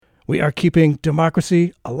We are keeping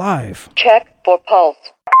democracy alive. Check for pulse.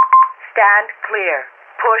 Stand clear.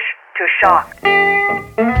 Push to shock.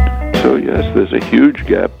 So yes, there's a huge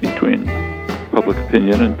gap between public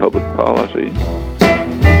opinion and public policy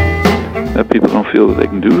that people don't feel that they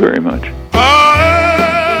can do very much.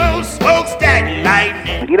 Oh, smokestack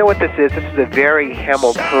lightning. You know what this is? This is a very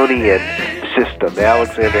Hamiltonian system.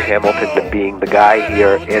 Alexander Hamilton being the guy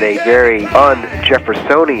here in a very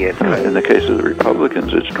un-Jeffersonian. In the case of the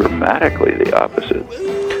Republicans, it's dramatically the opposite.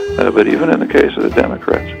 But even in the case of the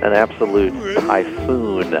Democrats. An absolute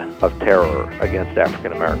typhoon of terror against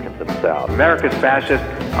African Americans in the South. America's fascists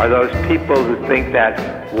are those people who think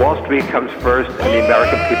that Wall Street comes first and the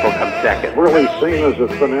American people come second. Really seen as a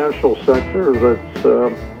financial sector that's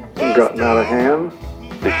gotten out of hand.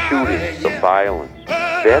 The shootings, the violence,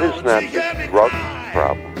 that is not the drug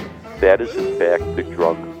problem. That is, in fact, the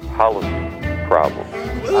drug policy problem.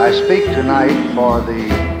 I speak tonight for the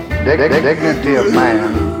dignity of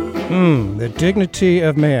man. The dignity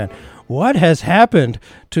of man. What has happened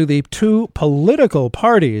to the two political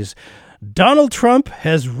parties? Donald Trump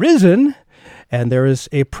has risen, and there is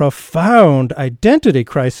a profound identity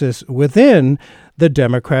crisis within the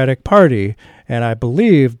Democratic Party. And I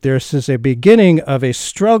believe this is a beginning of a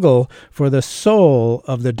struggle for the soul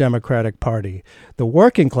of the Democratic Party. The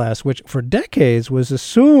working class, which for decades was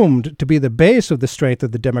assumed to be the base of the strength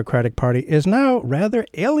of the Democratic Party, is now rather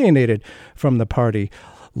alienated from the party,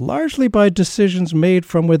 largely by decisions made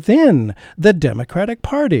from within the Democratic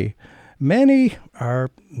Party. Many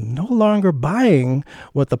are no longer buying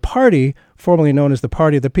what the party, formerly known as the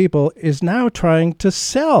Party of the People, is now trying to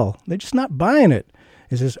sell. They're just not buying it.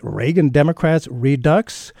 Is this Reagan Democrats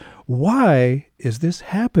redux? Why is this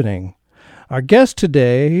happening? Our guest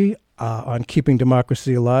today on Keeping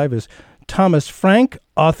Democracy Alive is Thomas Frank,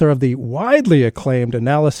 author of the widely acclaimed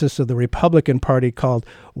analysis of the Republican Party called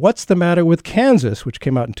What's the Matter with Kansas, which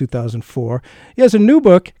came out in 2004. He has a new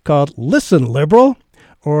book called Listen, Liberal,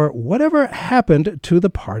 or Whatever Happened to the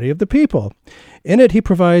Party of the People. In it, he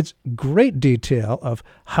provides great detail of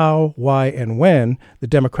how, why, and when the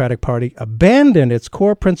Democratic Party abandoned its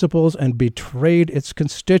core principles and betrayed its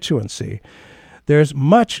constituency. There's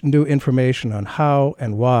much new information on how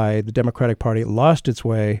and why the Democratic Party lost its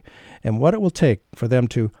way and what it will take for them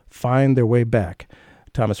to find their way back.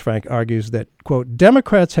 Thomas Frank argues that, quote,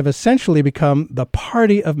 Democrats have essentially become the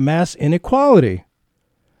party of mass inequality.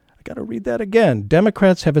 I got to read that again.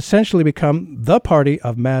 Democrats have essentially become the party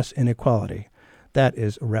of mass inequality. That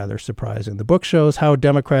is rather surprising. The book shows how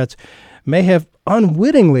Democrats may have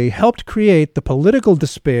unwittingly helped create the political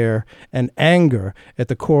despair and anger at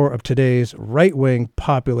the core of today's right-wing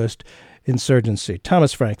populist insurgency.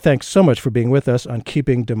 Thomas Frank, thanks so much for being with us on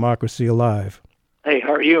Keeping Democracy Alive. Hey,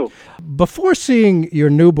 how are you? Before seeing your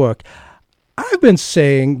new book, I've been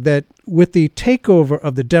saying that with the takeover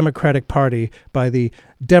of the Democratic Party by the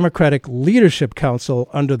Democratic Leadership Council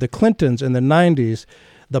under the Clintons in the 90s,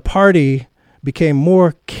 the party became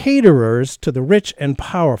more caterers to the rich and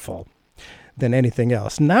powerful than anything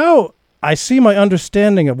else. Now I see my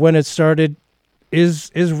understanding of when it started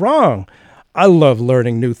is wrong. I love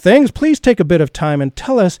learning new things. Please take a bit of time and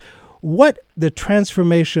tell us what the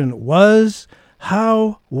transformation was,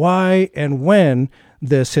 how, why, and when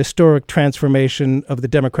this historic transformation of the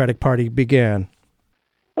Democratic Party began.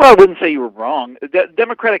 Well, I wouldn't say you were wrong. The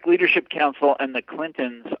Democratic Leadership Council and the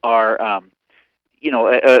Clintons are,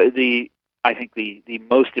 I think the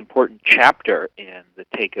most important chapter in the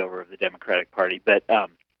takeover of the Democratic Party, but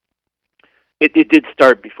it did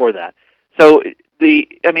start before that. So in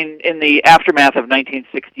the aftermath of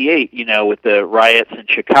 1968, with the riots in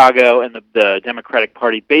Chicago and the Democratic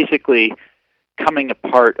Party basically coming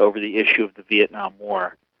apart over the issue of the Vietnam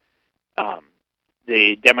War,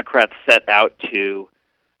 the Democrats set out to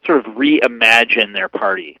sort of reimagine their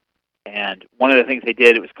party. And one of the things they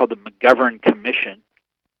did, it was called the McGovern Commission.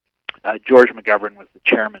 George McGovern was the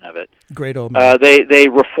chairman of it. Great old man. They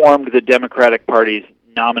reformed the Democratic Party's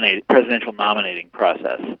presidential nominating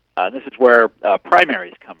process. This is where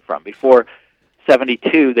primaries come from. Before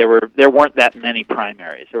 72, there weren't that many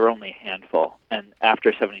primaries. There were only a handful, and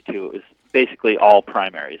after 72, it was basically all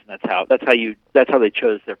primaries, and that's how they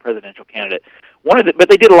chose their presidential candidate. But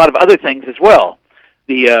they did a lot of other things as well.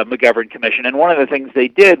 The McGovern Commission, and one of the things they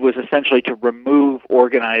did was essentially to remove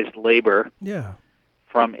organized labor. Yeah.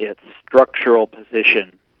 From its structural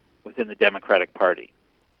position within the Democratic Party.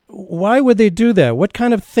 Why would they do that? What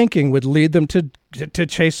kind of thinking would lead them to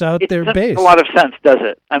chase out their base? It doesn't make a lot of sense, does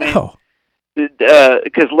it? I mean,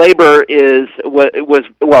 because labor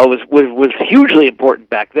was hugely important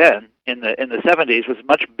back then. In the 70s, was a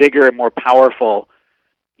much bigger and more powerful,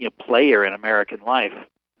 player in American life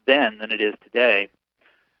then than it is today,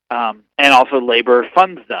 and also labor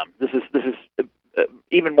funds them. This is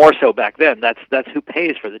even more so back then. That's who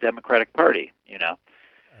pays for the Democratic Party, you know.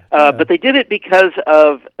 But they did it because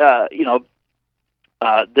of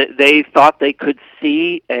they thought they could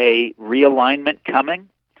see a realignment coming,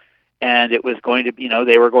 and it was going to,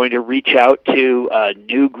 they were going to reach out to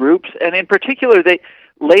new groups, and in particular,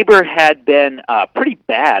 labor had been pretty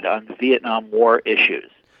bad on Vietnam War issues.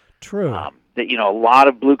 True. A lot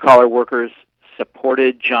of blue collar workers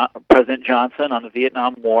supported President Johnson on the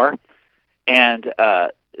Vietnam War, and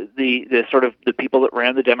the sort of the people that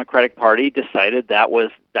ran the Democratic Party decided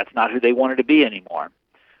that's not who they wanted to be anymore.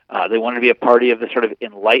 They wanted to be a party of the sort of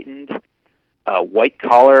enlightened, white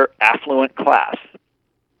collar, affluent class,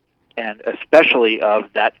 and especially of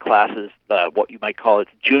that class's what you might call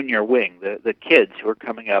its junior wing, the kids who are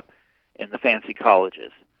coming up in the fancy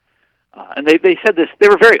colleges. And they said this. They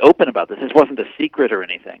were very open about this. This wasn't a secret or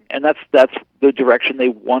anything. And that's the direction they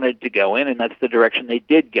wanted to go in, and that's the direction they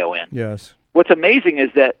did go in. Yes. What's amazing is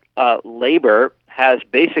that labor has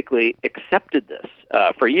basically accepted this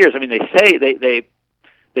for years. I mean, they say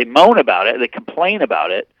they moan about it, they complain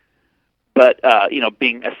about it, but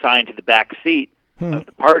being assigned to the back seat of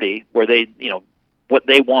the party, where they what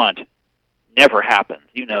they want never happens.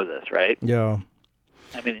 You know this, right? Yeah.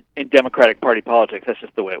 I mean, in Democratic Party politics, that's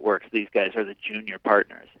just the way it works. These guys are the junior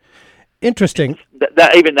partners. Interesting.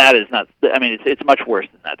 That is not. I mean, it's much worse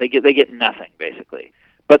than that. They get nothing basically,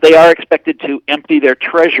 but they are expected to empty their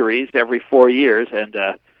treasuries every 4 years and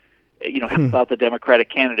help out the Democratic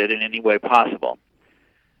candidate in any way possible.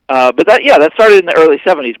 But that started in the early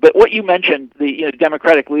 70s. But what you mentioned, the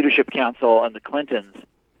Democratic Leadership Council and the Clintons,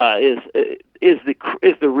 is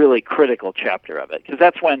the really critical chapter of it, because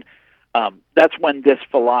that's when this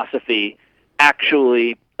philosophy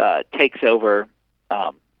actually takes over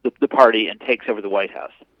the party and takes over the White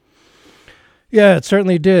House. Yeah, it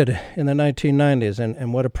certainly did in the 1990s,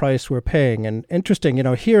 and what a price we're paying. And interesting,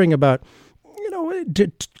 hearing about,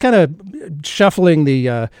 kind of shuffling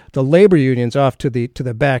the labor unions off to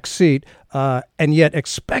the back seat, and yet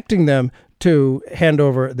expecting them to hand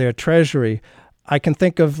over their treasury. I can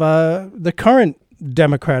think of the current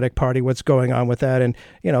Democratic Party, what's going on with that. And,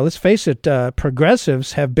 let's face it,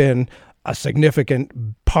 progressives have been a significant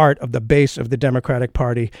part of the base of the Democratic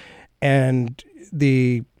Party. And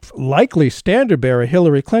the likely standard bearer,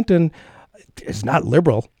 Hillary Clinton, is not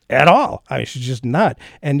liberal at all. I mean, she's just not.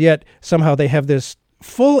 And yet somehow they have this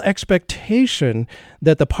full expectation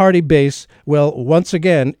that the party base will once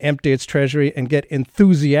again empty its treasury and get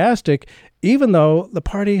enthusiastic, even though the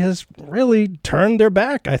party has really turned their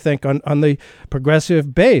back, I think, on the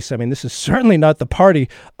progressive base. I mean, this is certainly not the party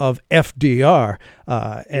of FDR.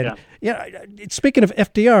 Speaking of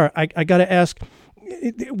FDR, I got to ask,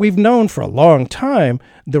 we've known for a long time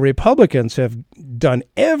the Republicans have done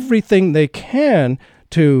everything they can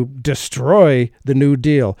to destroy the New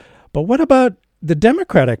Deal. But what about the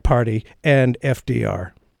Democratic Party and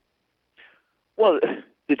FDR? Well,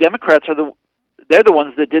 the Democrats they're the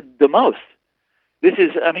ones that did the most. This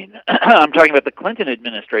is, I mean, I'm talking about the Clinton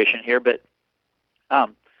administration here, but to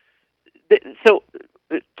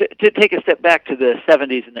take a step back to the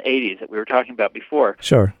 70s and the 80s that we were talking about before,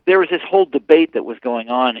 sure, there was this whole debate that was going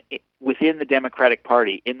on within the Democratic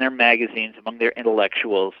Party, in their magazines, among their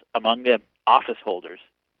intellectuals, among the office holders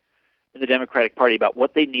in the Democratic Party about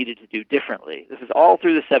what they needed to do differently. This is all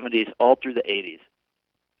through the 70s, all through the 80s.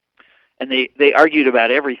 And they argued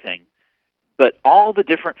about everything. But all the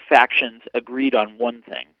different factions agreed on one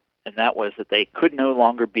thing, and that was that they could no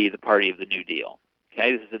longer be the party of the New Deal.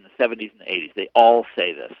 Okay, this is in the 70s and the 80s. They all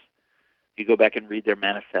say this. If you go back and read their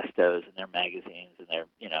manifestos and their magazines and their,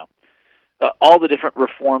 all the different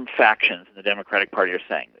reform factions in the Democratic Party are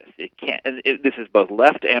saying this. It can't. This is both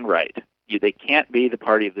left and right. They can't be the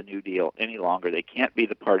party of the New Deal any longer. They can't be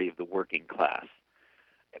the party of the working class.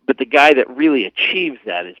 But the guy that really achieves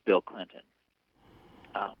that is Bill Clinton.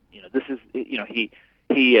 This is, he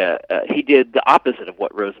did the opposite of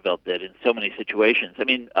what Roosevelt did in so many situations. I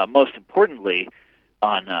mean, most importantly,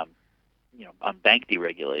 on bank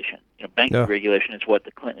deregulation. Bank deregulation is what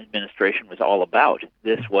the Clinton administration was all about.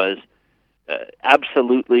 This was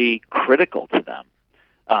absolutely critical to them.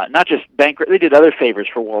 Not just they did other favors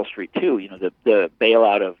for Wall Street too. The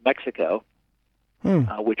bailout of Mexico,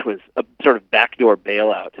 which was a sort of backdoor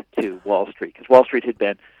bailout to Wall Street, because Wall Street had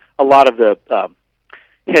been, a lot of the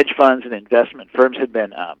hedge funds and investment firms had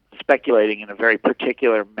been speculating in a very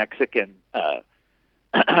particular Mexican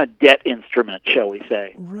debt instrument, shall we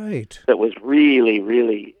say? Right. That was really,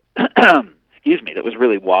 really, that was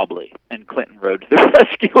really wobbly, and Clinton rode to the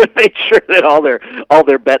rescue and made sure that all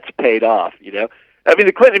their bets paid off. I mean,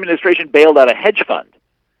 the Clinton administration bailed out a hedge fund.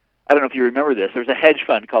 I don't know if you remember this. There was a hedge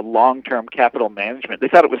fund called Long-Term Capital Management. They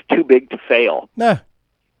thought it was too big to fail. Nah.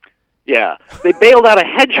 Yeah. They bailed out a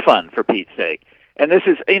hedge fund, for Pete's sake. And this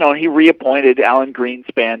is, he reappointed Alan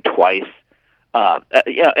Greenspan twice.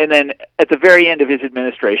 And then at the very end of his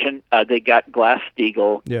administration, they got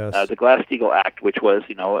Glass-Steagall, the Glass-Steagall Act, which was,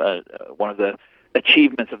 one of the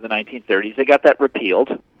achievements of the 1930s. They got that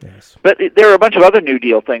repealed. Yes. But there are a bunch of other New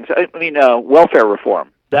Deal things. Welfare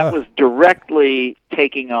reform. That was directly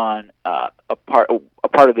taking on a part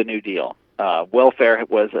of the New Deal. Welfare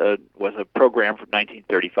was a program from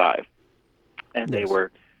 1935, and they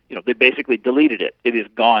were, they basically deleted it. It is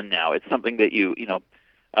gone now. It's something that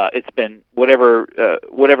it's been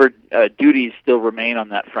whatever duties still remain on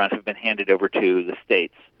that front have been handed over to the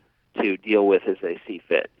states to deal with as they see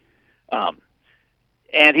fit.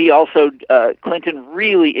 And he also, Clinton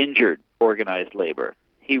really injured organized labor.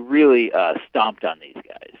 He really stomped on these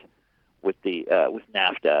guys with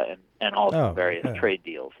NAFTA and all the various trade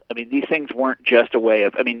deals. I mean, these things weren't just a way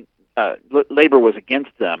of. Labor was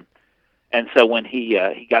against them, and so when he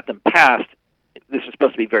got them passed, this was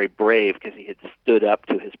supposed to be very brave because he had stood up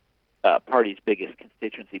to his party's biggest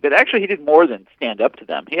constituency. But actually, he did more than stand up to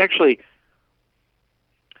them. He actually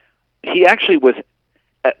was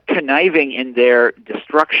conniving in their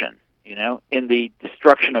destruction. In the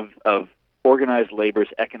destruction of organized labor's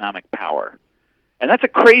economic power. And that's a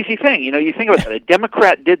crazy thing. You think about that. A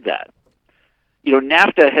Democrat did that.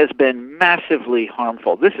 NAFTA has been massively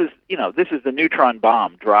harmful. This is the neutron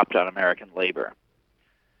bomb dropped on American labor.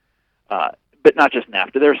 But not just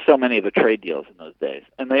NAFTA. There are so many of the trade deals in those days,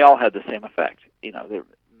 and they all had the same effect. They're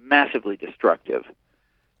massively destructive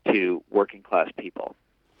to working class people.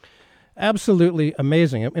 Absolutely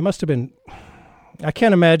amazing. It must have been. I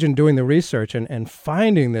can't imagine doing the research and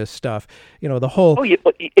finding this stuff. The whole.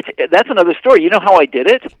 Oh, that's another story. You know how I did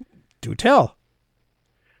it? Do tell.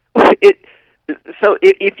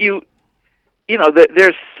 If you,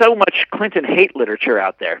 there's so much Clinton hate literature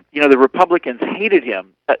out there. The Republicans hated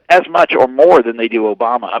him as much or more than they do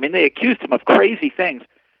Obama. I mean, they accused him of crazy things,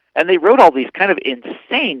 and they wrote all these kind of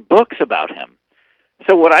insane books about him.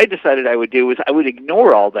 So what I decided I would do was I would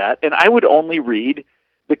ignore all that, and I would only read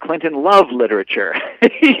the Clinton love literature,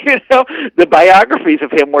 the biographies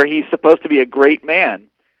of him where he's supposed to be a great man,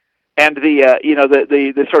 and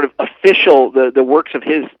the sort of official the works of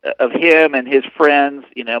him and his friends,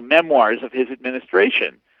 memoirs of his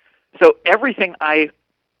administration. So everything I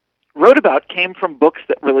wrote about came from books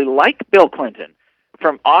that really like Bill Clinton,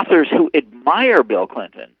 from authors who admire Bill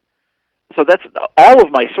Clinton. So that's all of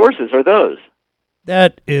my sources are those.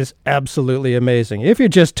 That is absolutely amazing. If you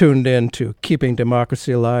just tuned in to Keeping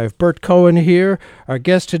Democracy Alive, Bert Cohen here. Our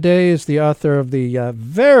guest today is the author of the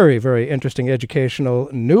very, very interesting educational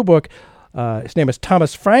new book. His name is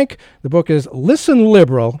Thomas Frank. The book is Listen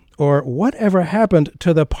Liberal, or Whatever Happened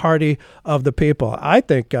to the Party of the People. I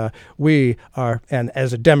think we are, and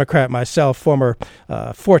as a Democrat myself, former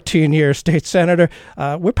 14-year state senator,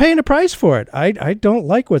 we're paying a price for it. I don't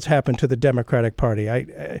like what's happened to the Democratic Party.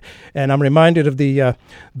 And I'm reminded of the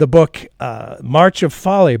book March of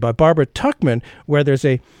Folly by Barbara Tuchman, where there's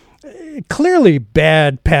a clearly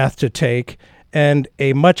bad path to take and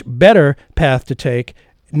a much better path to take,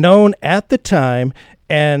 known at the time,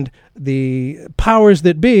 and the powers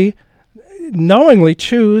that be knowingly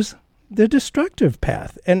choose the destructive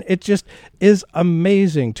path. And it just is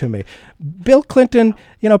amazing to me. Bill Clinton,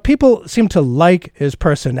 people seem to like his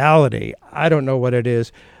personality. I don't know what it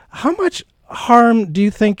is. How much harm do you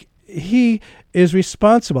think he is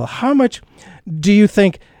responsible? How much do you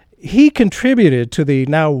think he contributed to the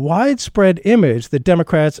now widespread image that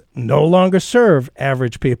Democrats no longer serve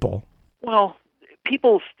average people? Well,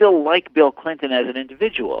 people still like Bill Clinton as an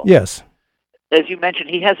individual. Yes. As you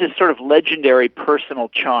mentioned, he has this sort of legendary personal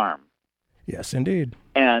charm. Yes, indeed.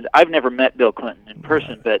 And I've never met Bill Clinton in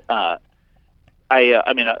person, but so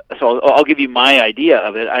I'll give you my idea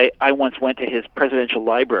of it. I once went to his presidential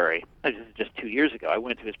library. This is just 2 years ago. I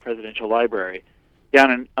went to his presidential library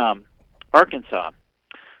down in Arkansas.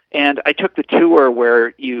 And I took the tour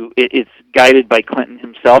where it's guided by Clinton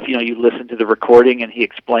himself. You listen to the recording and he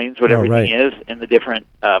explains what everything is in the different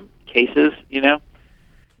cases,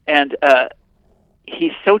 And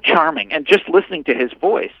he's so charming. And just listening to his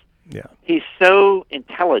voice, he's so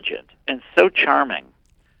intelligent and so charming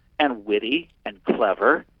and witty and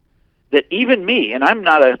clever that even me, and I'm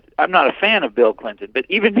not a fan of Bill Clinton, but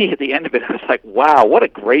even me at the end of it, I was like, wow, what a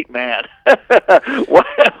great man.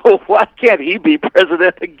 Why can't he be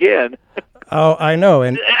president again? Oh, I know.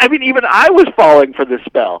 And I mean, even I was falling for this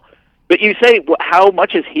spell. But you say, how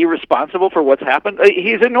much is he responsible for what's happened?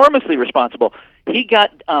 He's enormously responsible. He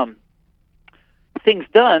got things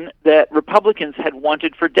done that Republicans had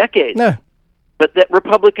wanted for decades, but that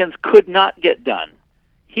Republicans could not get done.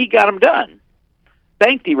 He got them done.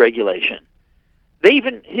 Bank deregulation. They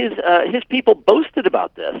even his people boasted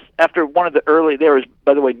about this after one of the early. There was,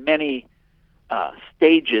 by the way, many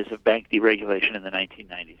stages of bank deregulation in the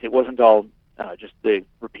 1990s. It wasn't all just the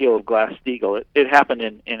repeal of Glass-Steagall. It happened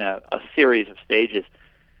in a series of stages.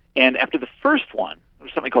 And after the first one, there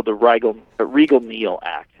was something called the Regal-Neal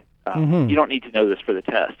Act. You don't need to know this for the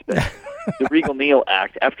test, but the Regal-Neal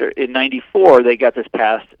Act. In '94, they got this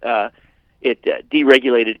passed. It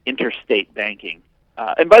deregulated interstate banking.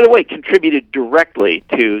 And by the way, contributed directly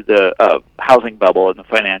to the housing bubble and the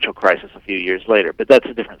financial crisis a few years later. But that's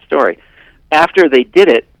a different story. After they did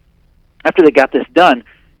it, after they got this done,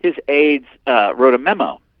 his aides wrote a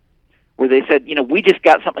memo where they said, we just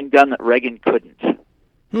got something done that Reagan couldn't.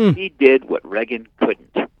 He did what Reagan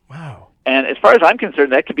couldn't. Wow. And as far as I'm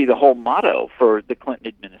concerned, that could be the whole motto for the Clinton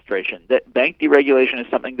administration, that bank deregulation is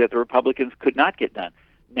something that the Republicans could not get done.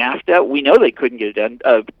 NAFTA, we know they couldn't get it done.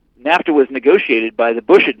 NAFTA was negotiated by the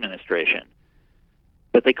Bush administration,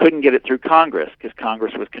 but they couldn't get it through Congress because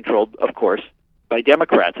Congress was controlled, of course, by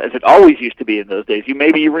Democrats, as it always used to be in those days.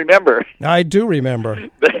 Maybe you remember. I do remember.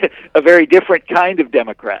 A very different kind of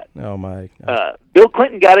Democrat. Oh, my. Bill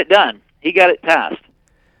Clinton got it done. He got it passed.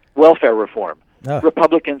 Welfare reform.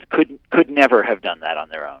 Republicans could never have done that on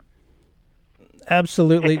their own.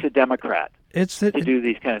 Absolutely. It's a Democrat to do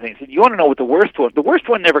these kind of things. You want to know what the worst was? The worst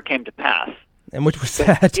one never came to pass. And which was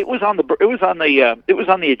that? It was on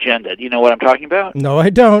the agenda. Do you know what I'm talking about? No, I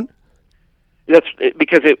don't. That's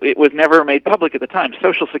because it was never made public at the time.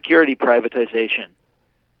 Social Security privatization.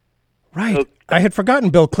 Right. So, I had forgotten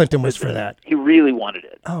Bill Clinton was for that. He really wanted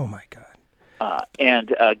it. Oh, my God.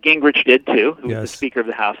 And Gingrich did, too, who was the Speaker of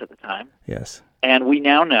the House at the time. Yes. And we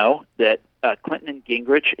now know that Clinton and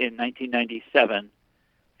Gingrich in 1997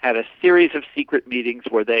 had a series of secret meetings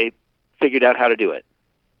where they figured out how to do it.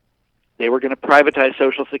 They were going to privatize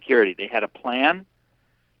Social Security. They had a plan.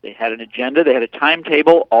 They had an agenda. They had a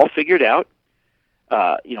timetable all figured out.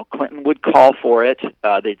 Clinton would call for it.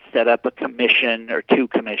 They'd set up a commission or two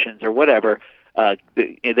commissions or whatever.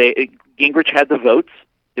 Gingrich had the votes.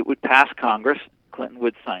 It would pass Congress. Clinton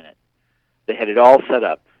would sign it. They had it all set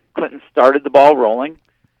up. Clinton started the ball rolling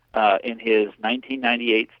in his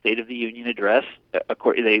 1998 State of the Union address.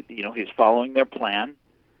 He was following their plan.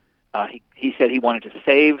 He said he wanted to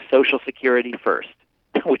save Social Security first,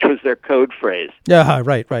 which was their code phrase. Yeah,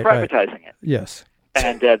 right. Privatizing it. Yes.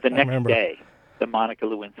 And the next day, the Monica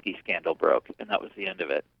Lewinsky scandal broke, and that was the end of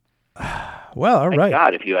it. Well, all right. Thank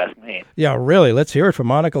God, if you ask me. Yeah, really. Let's hear it from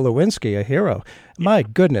Monica Lewinsky, a hero. My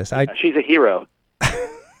goodness. She's a hero.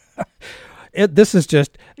 This is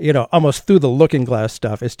just, almost through the looking glass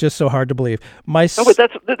stuff. It's just so hard to believe. But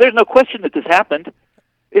there's no question that this happened.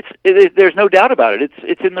 There's no doubt about it.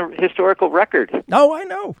 It's in the historical record. Oh, I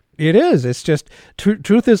know. It is. It's just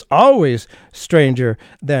truth is always stranger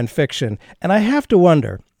than fiction. And I have to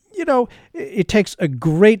wonder, it takes a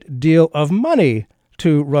great deal of money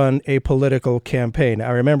to run a political campaign. I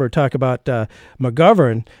remember talk about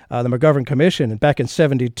McGovern, the McGovern Commission, back in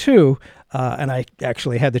 '72, and I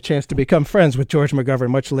actually had the chance to become friends with George McGovern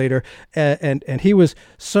much later, and he was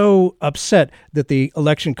so upset that the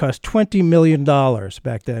election cost $20 million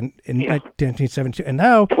back then in 1972, and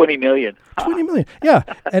now $20 million. $20 million, yeah,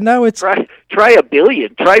 and now it's try $1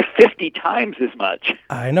 billion, try 50 times as much.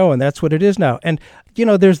 I know, and that's what it is now. And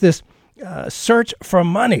there's this search for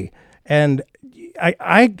money, and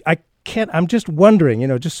I can't. I'm just wondering,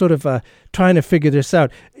 just sort of trying to figure this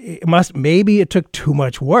out. Maybe it took too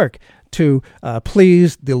much work to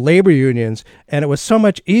please the labor unions, and it was so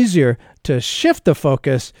much easier to shift the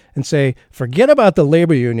focus and say, forget about the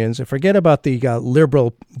labor unions and forget about the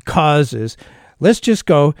liberal causes. Let's just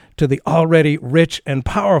go to the already rich and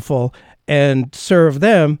powerful and serve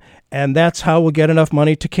them. And that's how we'll get enough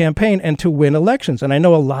money to campaign and to win elections. And I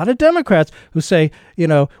know a lot of Democrats who say,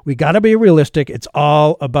 we got to be realistic. It's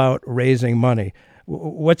all about raising money.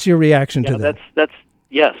 What's your reaction to that? That's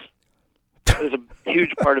yes. That is a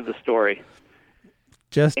huge part of the story.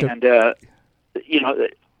 But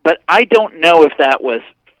I don't know if that was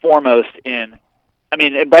foremost in. I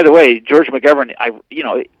mean, and by the way, George McGovern.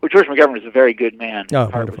 George McGovern is a very good man.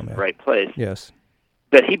 Wonderful man. In the right place. Yes.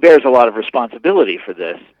 But he bears a lot of responsibility for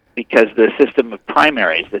this, because the system of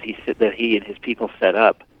primaries that he and his people set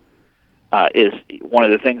up is one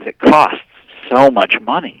of the things that costs so much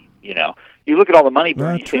money. You look at all the money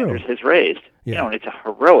Bernie Sanders has raised. And it's a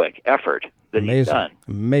heroic effort that he's done.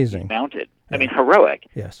 Amazing. He's mounted. Yeah. I mean, heroic.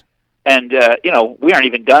 Yes. And we aren't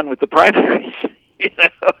even done with the primaries.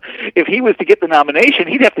 If he was to get the nomination,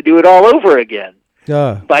 he'd have to do it all over again.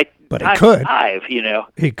 By but time he could. 5,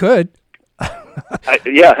 He could.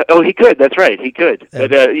 Yeah. Oh, he could. That's right. He could.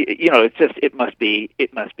 But it's just it must be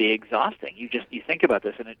exhausting. You think about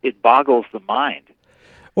this, and it boggles the mind.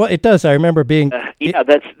 Well, it does. I remember being.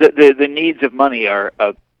 That's the needs of money are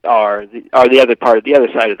the other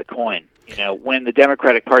side of the coin. When the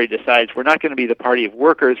Democratic Party decides we're not going to be the party of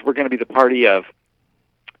workers, we're going to be the party of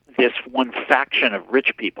this one faction of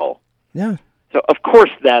rich people. Yeah. So of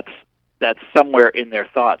course that's somewhere in their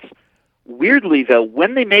thoughts. Weirdly, though,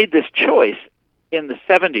 when they made this choice in the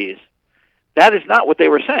 70s, that is not what they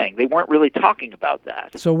were saying. They weren't really talking about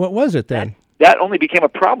that. So what was it then? That only became a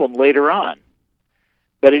problem later on.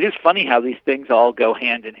 But it is funny how these things all go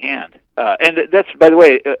hand in hand. And that's, by the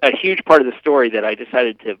way, a huge part of the story that I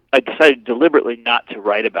decided deliberately not to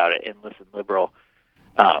write about it in Listen Liberal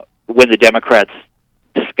when the Democrats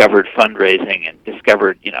discovered fundraising and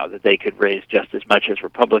discovered, that they could raise just as much as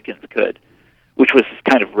Republicans could, which was this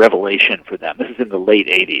kind of revelation for them. This is in the late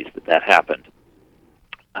 80s that happened.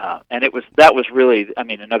 And that was really,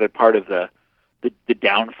 another part of the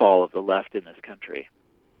downfall of the left in this country.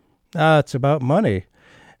 It's about money.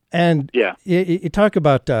 And yeah. You talk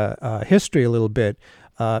about history a little bit.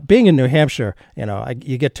 Being in New Hampshire,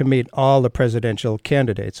 you get to meet all the presidential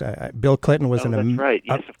candidates. Bill Clinton was that's right.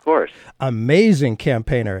 Yes, of course. Amazing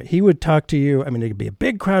campaigner. He would talk to you. There'd be a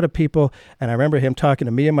big crowd of people, and I remember him talking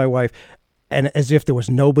to me and my wife, and as if there was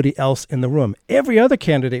nobody else in the room. Every other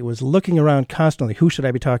candidate was looking around constantly. Who should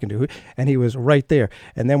I be talking to? And he was right there.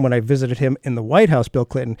 And then when I visited him in the White House, Bill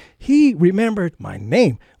Clinton, he remembered my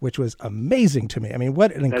name, which was amazing to me.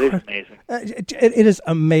 What an incredible... That is amazing. It is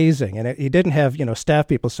amazing. And he didn't have, staff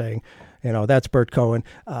people saying, that's Bert Cohen.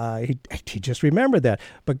 He just remembered that.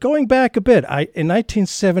 But going back a bit, in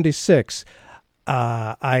 1976,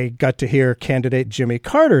 I got to hear candidate Jimmy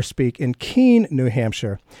Carter speak in Keene, New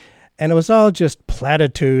Hampshire. And it was all just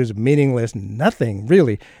platitudes, meaningless, nothing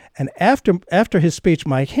really. And after his speech,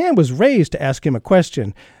 my hand was raised to ask him a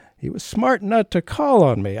question. He was smart not to call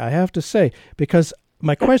on me, I have to say, because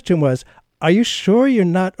my question was, are you sure you're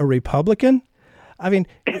not a Republican?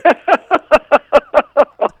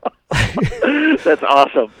 That's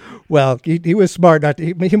awesome. Well, he was smart not to,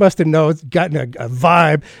 he must have gotten a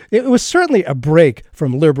vibe. It was certainly a break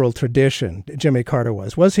from liberal tradition, Jimmy Carter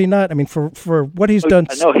was he not? For what he's done.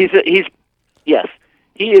 No, he's a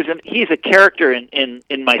character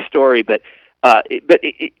in my story, but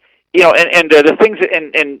the things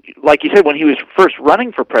and like you said, when he was first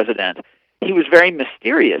running for president, he was very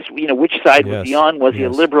mysterious. Which side was he on? Was he a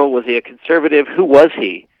liberal? Was he a conservative? Who was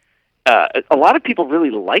he? A lot of people really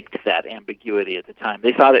liked that ambiguity at the time.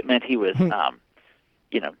 They thought it meant he was,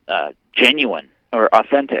 genuine or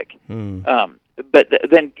authentic. But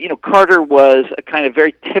then, Carter was a kind of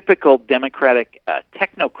very typical Democratic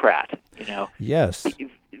technocrat. Yes.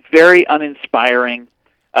 Very uninspiring.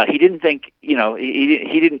 He didn't think,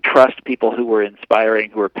 he didn't trust people who were inspiring,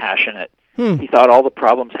 who were passionate. He thought all the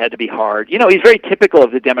problems had to be hard. He's very typical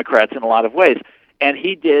of the Democrats in a lot of ways. And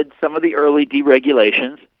he did some of the early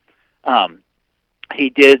deregulations. He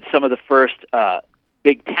did some of the first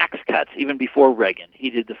big tax cuts, even before Reagan. He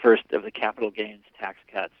did the first of the capital gains tax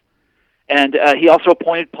cuts. And he also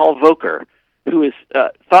appointed Paul Volcker, who is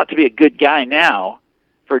thought to be a good guy now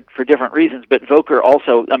for different reasons. But Volcker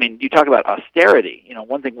also, you talk about austerity.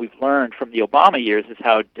 One thing we've learned from the Obama years is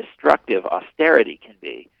how destructive austerity can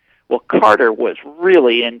be. Well, Carter was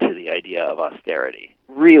really into the idea of austerity.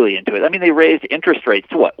 Really into it. They raised interest rates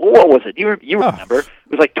to what? What was it? You remember? It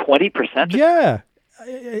was like 20%? Yeah.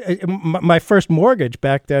 My first mortgage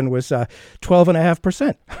back then was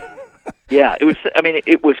 12.5%. Yeah, it was.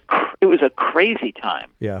 It was a crazy time.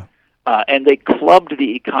 Yeah. And they clubbed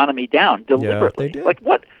the economy down deliberately. Yeah, they did. Like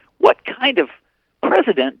what kind of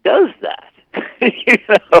president does that?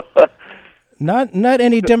 Not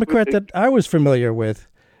any Democrat that I was familiar with.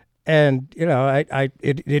 And,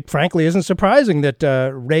 it frankly isn't surprising that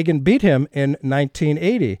Reagan beat him in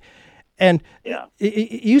 1980. And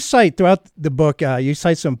you cite throughout the book, you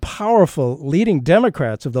cite some powerful leading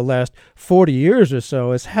Democrats of the last 40 years or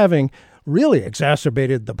so as having really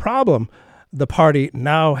exacerbated the problem the party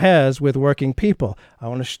now has with working people. I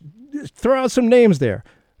want to throw out some names there.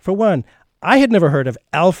 For one, I had never heard of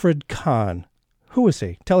Alfred Kahn. Who is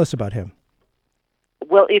he? Tell us about him.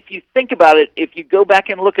 Well, if you think about it, if you go back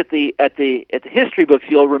and look at the history books,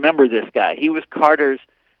 you'll remember this guy. He was Carter's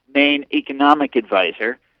main economic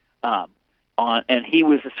advisor, and he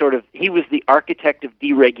was the architect of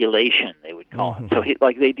deregulation, they would call him. So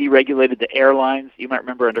they deregulated the airlines. You might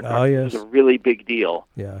remember under Carter, it was a really big deal.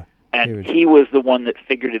 Yeah. And he was the one that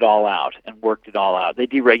figured it all out and worked it all out. They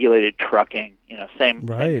deregulated trucking, same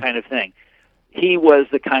kind of thing. He was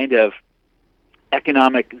the kind of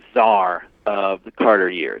economic czar of the Carter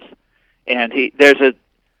years. And there's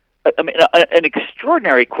an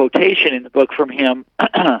extraordinary quotation in the book from him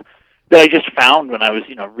that I just found when I was,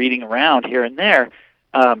 reading around here and there,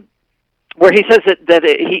 where he says that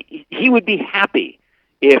he would be happy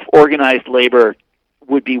if organized labor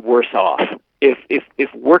would be worse off.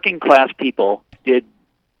 If working class people did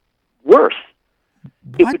worse,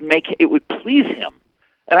 it would please him.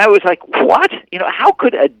 And I was like, what? How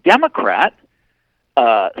could a Democrat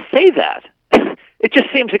say that? It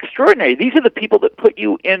just seems extraordinary. These are the people that put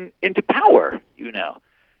you into power.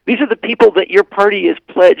 These are the people that your party is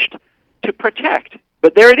pledged to protect.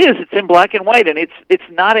 But there it is. It's in black and white, and it's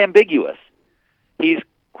not ambiguous. He's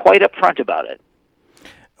quite upfront about it.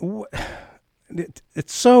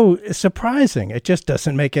 It's so surprising. It just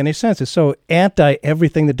doesn't make any sense. It's so anti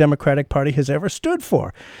everything the Democratic Party has ever stood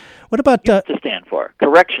for. What about used to stand for?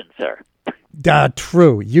 Correction, sir.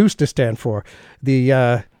 True. Used to stand for the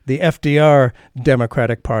FDR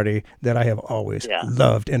Democratic Party that I have always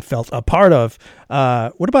loved and felt a part of.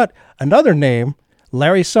 What about another name,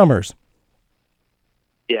 Larry Summers?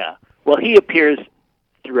 Yeah. Well, he appears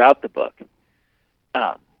throughout the book.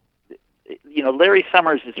 Larry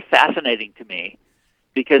Summers is fascinating to me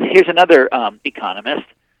because here's another economist,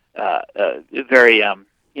 very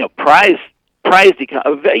prized.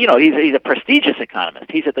 He's a prestigious economist.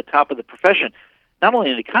 He's at the top of the profession. Not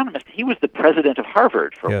only an economist, he was the president of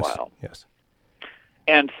Harvard for a while. Yes.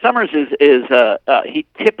 And Summers is he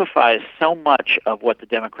typifies so much of what the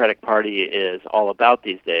Democratic Party is all about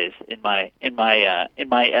these days, in my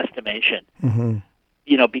estimation. Mm-hmm.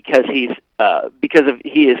 Because he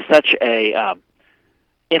is such a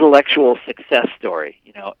intellectual success story.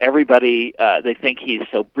 Everybody they think he's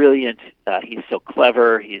so brilliant, he's so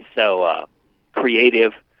clever, he's so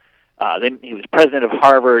creative. He was president of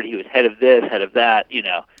Harvard. He was head of this, head of that.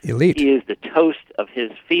 Elite. He is the toast of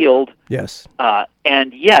his field. Yes.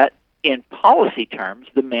 And yet, in policy terms,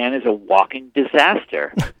 the man is a walking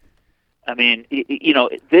disaster. I mean,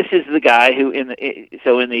 this is the guy who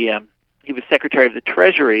he was Secretary of the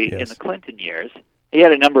Treasury in the Clinton years. He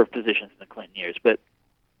had a number of positions in the Clinton years, but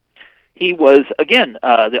he was, again,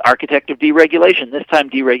 the architect of deregulation, this time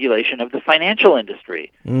deregulation of the financial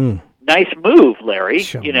industry. Nice move, Larry.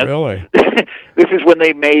 Really? This is when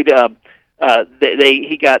they made,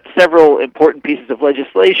 he got several important pieces of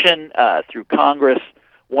legislation through Congress.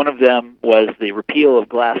 One of them was the repeal of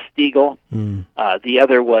Glass-Steagall. The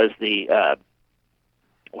other was the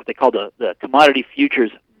what they called the Commodity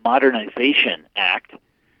Futures Modernization Act,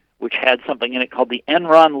 which had something in it called the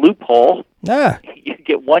Enron loophole. You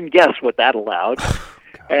get one guess what that allowed.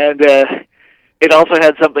 And it also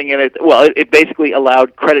had something in it, it basically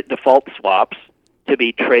allowed credit default swaps to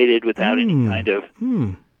be traded without any kind of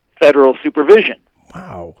federal supervision.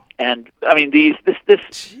 Wow. And, I mean,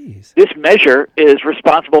 this measure is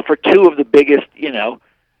responsible for two of the biggest,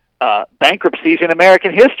 bankruptcies in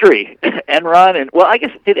American history. Enron and, I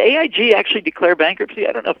guess, did AIG actually declare bankruptcy?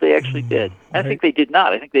 I don't know if they actually did. I think they did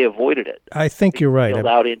not. I think they avoided it. I think you're right.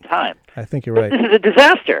 Allowed in time. I think you're right. This is a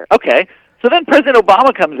disaster. Okay. So then President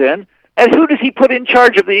Obama comes in, and who does he put in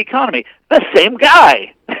charge of the economy? The same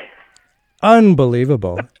guy.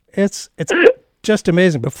 Unbelievable. It's just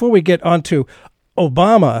amazing. Before we get on to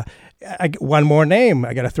Obama, one more name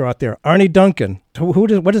I got to throw out there: Arnie Duncan.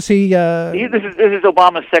 What is he? This is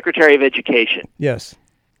Obama's Secretary of Education. Yes.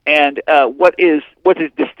 And what is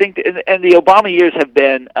distinct? And the Obama years have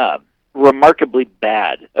been remarkably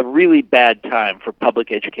bad. A really bad time for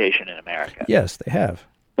public education in America. Yes, they have.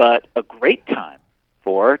 But a great time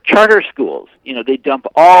for charter schools. They dump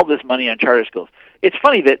all this money on charter schools. It's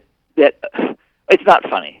funny that it's not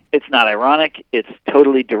funny. It's not ironic. It's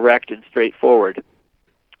totally direct and straightforward.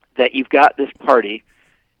 That you've got this party,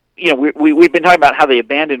 we've been talking about how they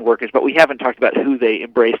abandoned workers, but we haven't talked about who they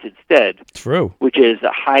embraced instead. True. Which is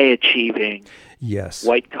a high-achieving,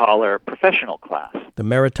 white-collar professional class. The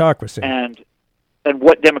meritocracy. And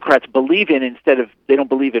what Democrats believe in they don't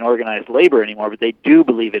believe in organized labor anymore, but they do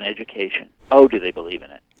believe in education. Oh, do they believe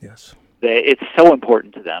in it? Yes. It's so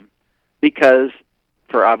important to them because,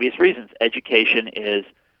 for obvious reasons, education is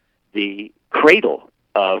the cradle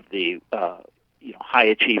of the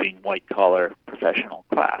high-achieving white-collar professional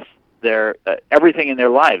class. Everything in their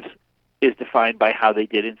lives is defined by how they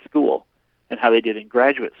did in school and how they did in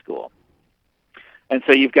graduate school. And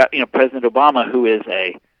so you've got President Obama, who is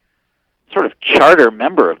a sort of charter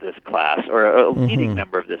member of this class or a leading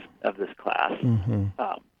member of this class.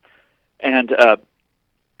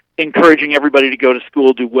 encouraging everybody to go to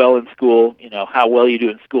school, do well in school. You know, how well you do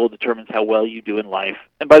in school determines how well you do in life.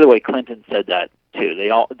 And by the way, Clinton said that too.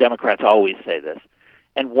 Democrats always say this.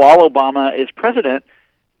 And while Obama is president,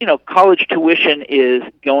 you know, college tuition is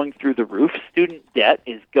going through the roof. Student debt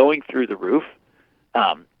is going through the roof.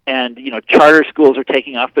 And, you know, charter schools are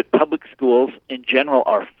taking off, but public schools in general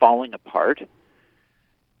are falling apart.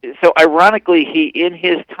 So ironically, in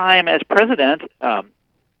his time as president,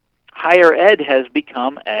 higher ed has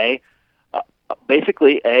become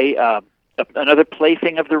basically another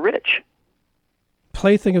plaything of the rich.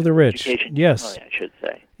 Plaything of the rich. Education, yes. I should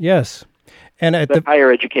say. Yes. And at the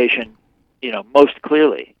higher education, you know, most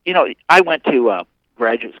clearly. You know, I went to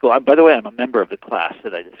graduate school. By the way, I'm a member of the class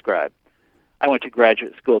that I described. I went to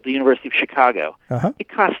graduate school at the University of Chicago. Uh-huh. It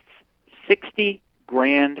costs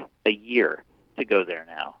 $60,000 a year to go there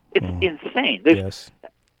now. It's insane. Yes.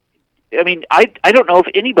 I mean, I don't know if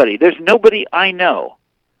anybody, there's nobody I know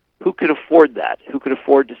who could afford that, who could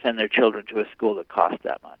afford to send their children to a school that costs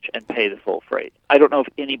that much and pay the full freight. I don't know of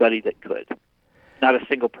anybody that could. Not a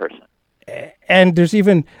single person. And there's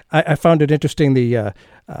even, I found it interesting, the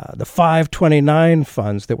 529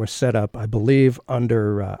 funds that were set up, I believe,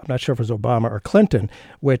 under, I'm not sure if it was Obama or Clinton,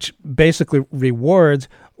 which basically rewards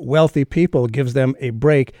wealthy people, gives them a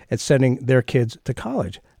break at sending their kids to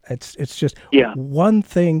college. It's just one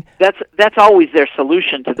thing. That's always their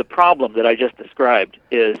solution to the problem that I just described,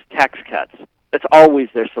 is tax cuts. That's always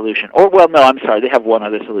their solution. Or, well, no, I'm sorry, they have one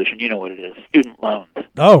other solution. You know what it is, student loans.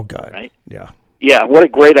 Oh, God. Right? Yeah. Yeah, what a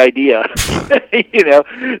great idea. You know,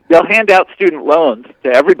 they'll hand out student loans to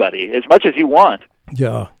everybody, as much as you want.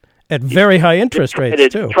 Yeah, at very high interest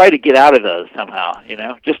rates, too. Try to get out of those somehow, you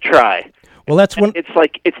know, just try. Well, that's one. It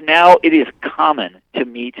is common to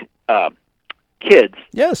meet kids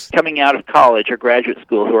coming out of college or graduate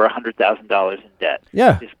school who are $100,000 in debt.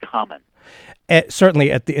 Yeah. It's common.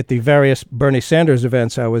 Certainly at the various Bernie Sanders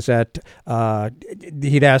events I was at,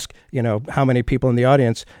 he'd ask, you know, how many people in the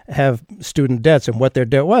audience have student debts and what their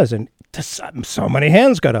debt was, and so many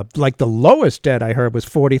hands got up. Like the lowest debt I heard was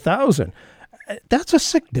 $40,000. That's a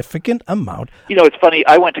significant amount. You know, it's funny.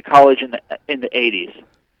 I went to college in the 80s,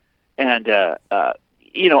 and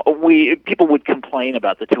you know, people would complain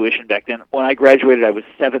about the tuition back then. When I graduated, I was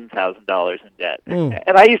 $7,000 in debt,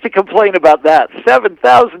 and I used to complain about that.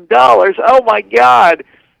 $7,000! Oh my God!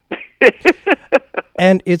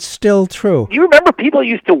 And it's still true. You remember people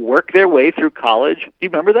used to work their way through college? Do you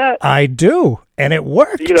remember that? I do, and it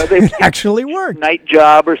worked. You know, it actually worked. Night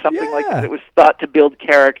job or something like that. It was thought to build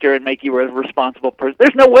character and make you a responsible person.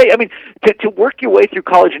 There's no way. I mean, to work your way through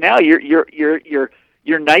college now,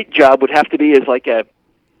 your night job would have to be as like a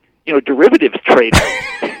derivatives trader.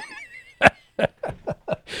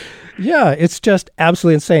 Yeah, it's just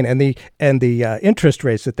absolutely insane, and the interest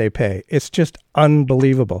rates that they pay, it's just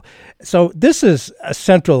unbelievable. So this is a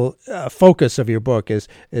central focus of your book is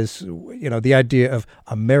the idea of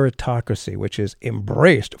a meritocracy, which is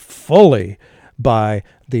embraced fully by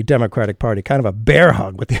the Democratic Party, kind of a bear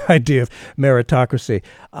hug with the idea of meritocracy.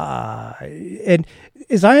 And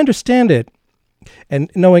as I understand it, and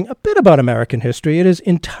knowing a bit about American history, it is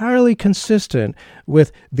entirely consistent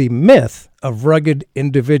with the myth of rugged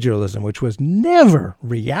individualism, which was never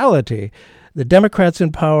reality. The Democrats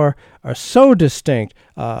in power are so distinct,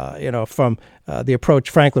 from the approach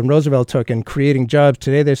Franklin Roosevelt took in creating jobs.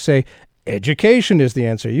 Today they say education is the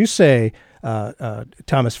answer. You say,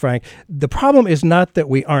 Thomas Frank, the problem is not that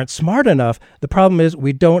we aren't smart enough. The problem is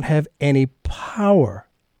we don't have any power.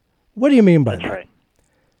 What do you mean by that? That's right.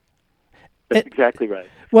 That's exactly right.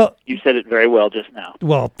 Well, you said it very well just now.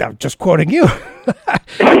 Well, I'm just quoting you.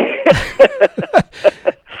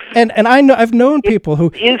 and I've known people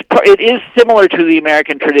who it is similar to the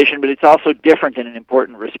American tradition, but it's also different in an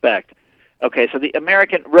important respect. Okay, so the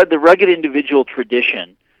rugged individual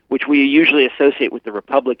tradition, which we usually associate with the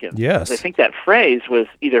Republicans. Yes. I think that phrase was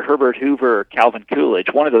either Herbert Hoover or Calvin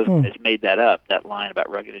Coolidge. One of those guys made that up, that line about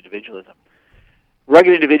rugged individualism.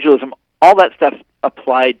 Rugged individualism, all that stuff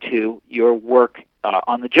applied to your work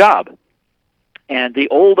on the job. And the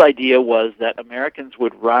old idea was that Americans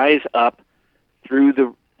would rise up through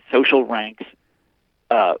the social ranks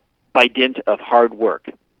by dint of hard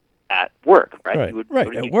work at work, right? You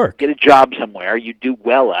would at work. Get a job somewhere, you'd do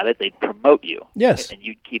well at it, they'd promote you. Yes. And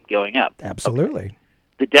you'd keep going up. Absolutely. Okay.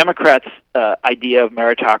 The Democrats' idea of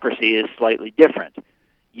meritocracy is slightly different.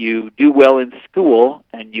 You do well in school,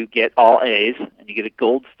 and you get all A's, and you get a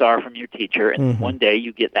gold star from your teacher, and one day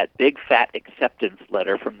you get that big fat acceptance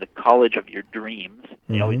letter from the college of your dreams.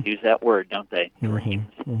 They always use that word, don't they? Dreams.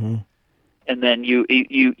 And then you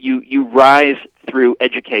rise through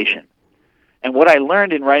education. And what I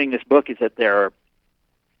learned in writing this book is that there are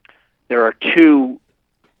there are two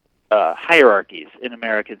hierarchies in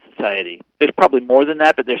American society. There's probably more than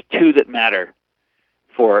that, but there's two that matter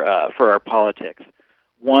for our politics.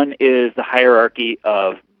 One is the hierarchy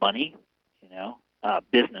of money,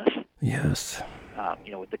 business. Yes.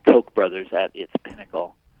 With the Koch brothers at its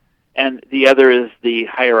pinnacle. And the other is the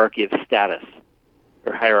hierarchy of status,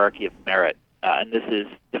 or hierarchy of merit. And this is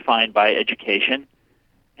defined by education.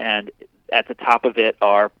 And at the top of it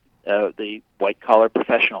are the white-collar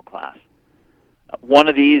professional class. One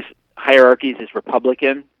of these hierarchies is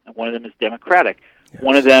Republican, and one of them is Democratic. Yes.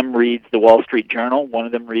 One of them reads the Wall Street Journal. One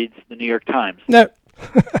of them reads the New York Times. No.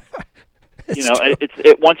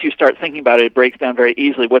 Once you start thinking about it, it breaks down very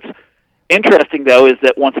easily. What's interesting, though, is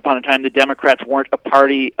that once upon a time, the Democrats weren't a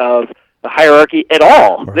party of the hierarchy at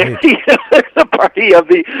all. Right. They're the party of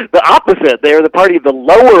the opposite. They're the party of the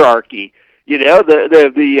lowerarchy. The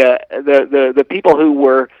people who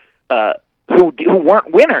were who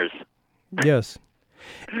weren't winners. Yes.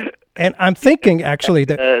 And I'm thinking actually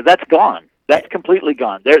that that's gone. That's completely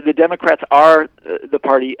gone. The Democrats are the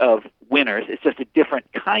party of winners. It's just a different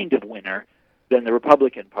kind of winner than the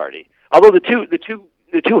Republican Party. Although the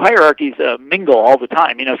two hierarchies mingle all the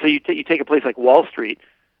time. So you take a place like Wall Street,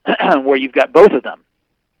 where you've got both of them.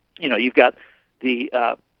 You've got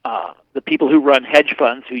the people who run hedge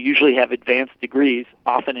funds, who usually have advanced degrees,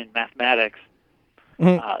 often in mathematics,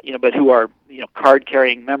 but who are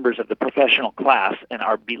card-carrying members of the professional class and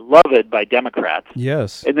are beloved by Democrats.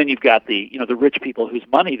 Yes. And then you've got the rich people whose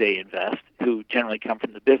money they invest, who generally come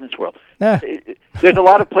from the business world. There's a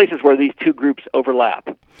lot of places where these two groups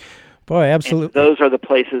overlap. Boy, absolutely. And those are the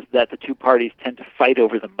places that the two parties tend to fight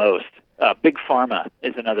over the most. Big Pharma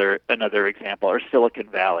is another example, or Silicon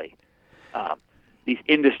Valley. These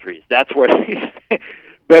industries, that's where.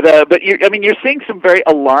 But you're seeing some very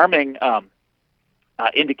alarming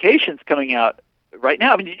indications coming out right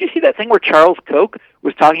now. Did you see that thing where Charles Koch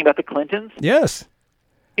was talking about the Clintons? Yes.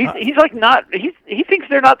 He's like not. He thinks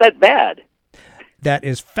they're not that bad. That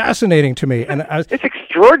is fascinating to me, and it's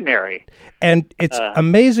extraordinary. And it's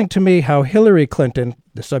amazing to me how Hillary Clinton,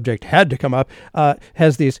 the subject had to come up,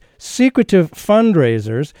 has these secretive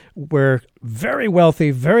fundraisers where very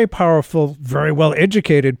wealthy, very powerful, very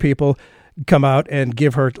well-educated people come out and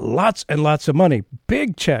give her lots and lots of money,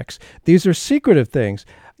 big checks. These are secretive things.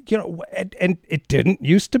 And it didn't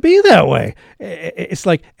used to be that way. It's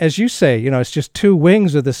like, as you say, it's just two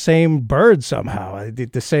wings of the same bird somehow,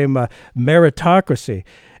 the same meritocracy.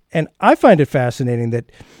 And I find it fascinating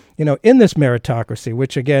that, in this meritocracy,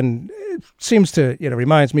 which again seems to,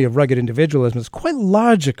 reminds me of rugged individualism, it's quite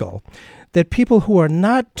logical that people who are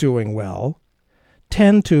not doing well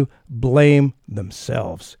tend to blame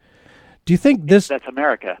themselves. Do you think this... That's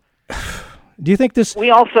America. Do you think this... We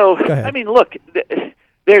also... Go ahead. Look...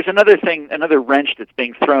 There's another wrench that's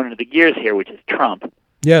being thrown into the gears here, which is Trump.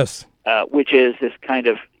 Yes. Which is this kind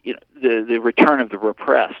of, the return of the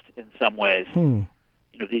repressed in some ways.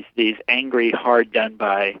 These angry, hard done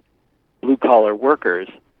by blue collar workers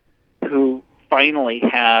who finally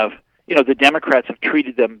have, the Democrats have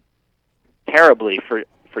treated them terribly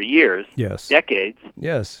for years, yes, decades.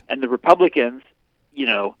 Yes. And the Republicans,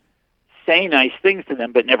 say nice things to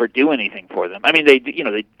them, but never do anything for them.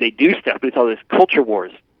 They do stuff, but it's all this culture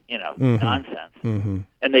wars, nonsense. Mm-hmm.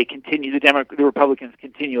 And they continue. The Republicans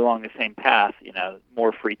continue along the same path.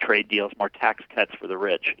 More free trade deals, more tax cuts for the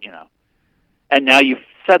rich. And now you've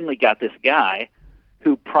suddenly got this guy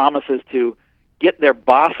who promises to get their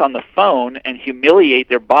boss on the phone and humiliate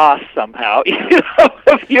their boss somehow.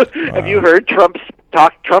 Have you heard Trump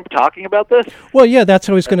talking about this? Well, yeah, that's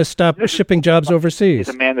how he's going to stop shipping jobs overseas.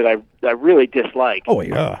 He's a man that I really dislike. Oh,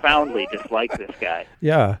 yeah. Profoundly dislike this guy.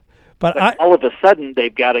 Yeah. But all of a sudden,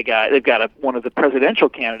 they've got one of the presidential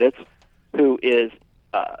candidates who is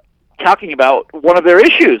talking about one of their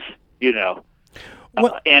issues,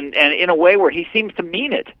 Well, and in a way where he seems to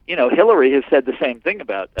mean it. Hillary has said the same thing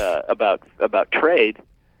about trade,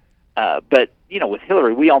 but with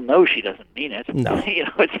Hillary, we all know she doesn't mean it. No,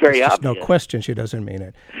 it's very obvious. No question, she doesn't mean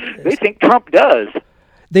it. They think Trump does.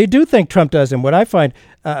 They do think Trump does, and what I find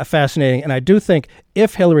fascinating, and I do think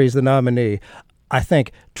if Hillary's the nominee, I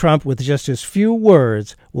think Trump, with just his few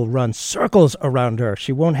words, will run circles around her.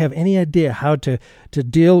 She won't have any idea how to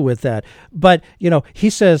deal with that. But, he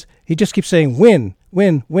just keeps saying win,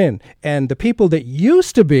 win, win. And the people that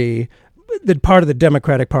used to be the part of the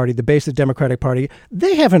Democratic Party, the base of the Democratic Party,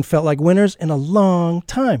 they haven't felt like winners in a long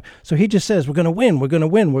time. So he just says, we're going to win, we're going to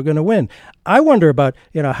win, we're going to win. I wonder about,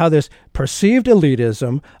 how this perceived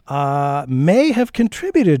elitism may have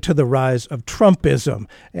contributed to the rise of Trumpism.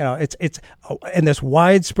 It's and this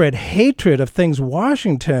widespread hatred of things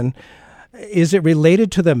Washington. is it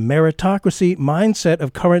related to the meritocracy mindset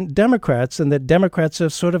of current Democrats, and that Democrats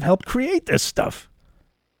have sort of helped create this stuff?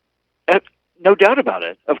 No doubt about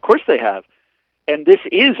it. Of course they have. And this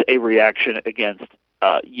is a reaction against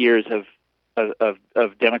years of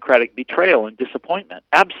Democratic betrayal and disappointment.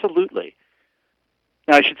 Absolutely.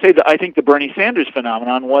 Now, I should say that I think the Bernie Sanders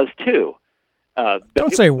phenomenon was too.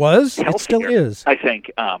 Don't say was. It still is. I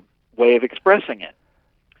think way of expressing it.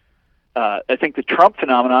 I think the Trump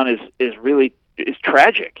phenomenon is really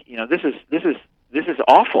tragic. You know, this is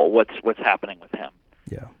awful. What's happening with him?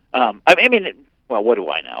 Yeah. I mean, well, what do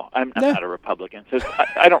I know? I'm not a Republican, so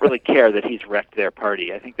I don't really care that he's wrecked their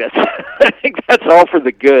party. I think that's all for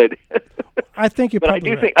the good. I think you're but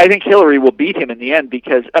probably right. I think Hillary will beat him in the end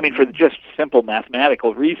because, I mean, for just simple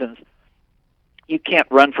mathematical reasons, you can't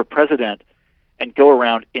run for president and go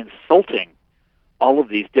around insulting all of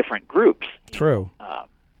these different groups. True.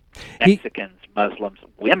 Mexicans, Muslims,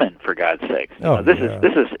 women, for God's sakes. This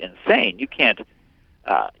is insane. You can't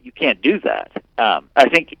do that. I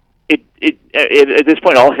think it at this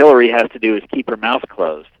point, all Hillary has to do is keep her mouth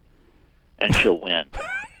closed, and she'll win.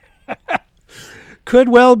 Could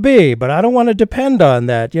well be, but I don't want to depend on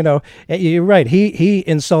that. You know, you're right. He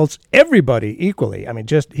insults everybody equally. I mean,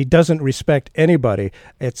 he doesn't respect anybody.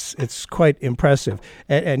 It's quite impressive.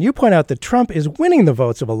 And you point out that Trump is winning the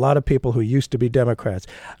votes of a lot of people who used to be Democrats.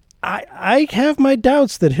 I have my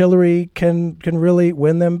doubts that Hillary can really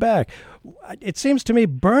win them back. It seems to me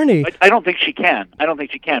Bernie. I don't think she can.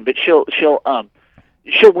 But she'll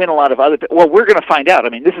win a lot of other. Well, we're going to find out. I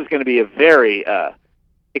mean, this is going to be a very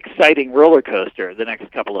exciting roller coaster the next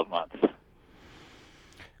couple of months.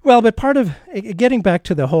 Well, but part of getting back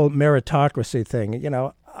to the whole meritocracy thing, you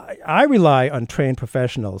know, I rely on trained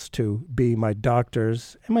professionals to be my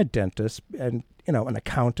doctors and my dentists and, you know, an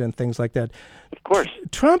accountant, things like that. Of course.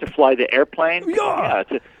 Trump to fly the airplane. Yeah.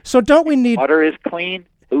 So don't we need water is clean?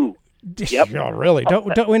 Ooh. Yep. No, really.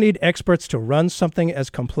 Don't we need experts to run something as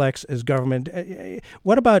complex as government?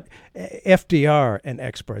 What about FDR and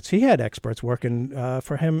experts? He had experts working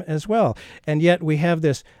for him as well. And yet we have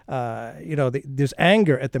this, this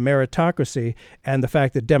anger at the meritocracy and the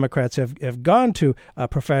fact that Democrats have gone to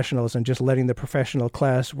professionals and just letting the professional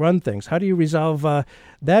class run things. How do you resolve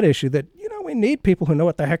that issue that, you know, we need people who know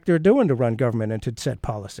what the heck they're doing to run government and to set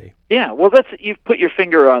policy? Yeah, well, you've put your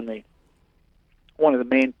finger on one of the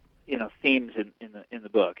main themes in the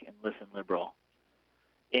book in Listen Liberal,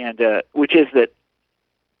 and which is that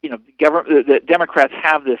the Democrats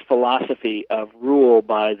have this philosophy of rule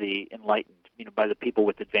by the enlightened, by the people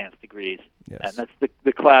with advanced degrees, yes. And that's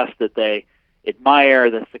the class that they admire.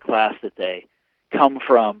 That's the class that they come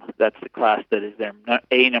from. That's the class that is their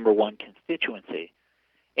number one constituency,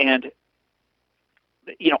 and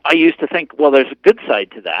I used to think, well, there's a good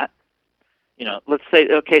side to that. Let's say,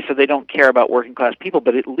 okay, so they don't care about working class people,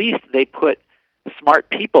 but at least they put smart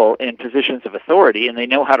people in positions of authority, and they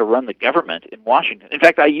know how to run the government in Washington. In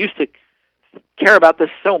fact, I used to care about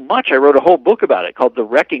this so much, I wrote a whole book about it called The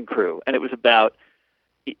Wrecking Crew, and it was about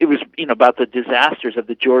the disasters of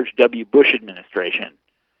the George W. Bush administration.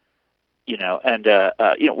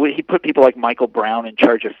 He put people like Michael Brown in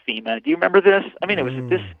charge of FEMA. Do you remember this? I mean, it was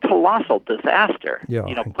this colossal disaster. Yeah,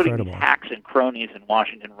 putting these hacks and cronies in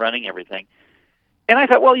Washington running everything. And I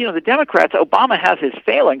thought, well, the Democrats, Obama has his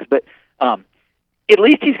failings, but at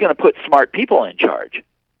least he's going to put smart people in charge.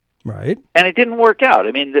 Right. And it didn't work out.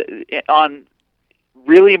 I mean, on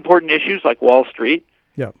really important issues like Wall Street,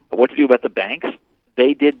 what to do about the banks,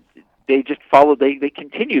 they just followed. They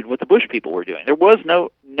continued what the Bush people were doing. There was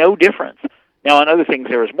no difference. Now, on other things,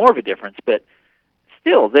 there was more of a difference, but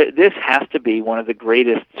still, this has to be one of the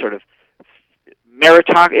greatest sort of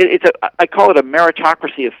I call it a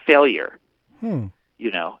meritocracy of failure.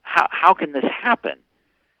 How can this happen?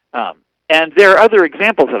 And there are other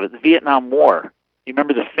examples of it. The Vietnam War. You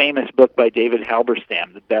remember the famous book by David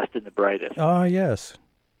Halberstam, The Best and the Brightest? Oh, yes.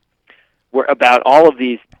 Where about all of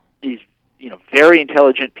these very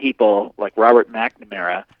intelligent people like Robert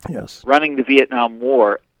McNamara, yes, running the Vietnam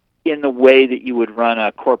War in the way that you would run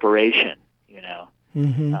a corporation,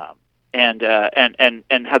 Mm-hmm.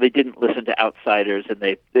 And how they didn't listen to outsiders, and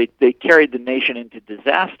they carried the nation into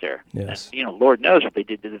disaster. Yes. And, Lord knows what they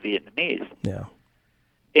did to the Vietnamese. Yeah.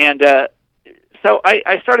 And so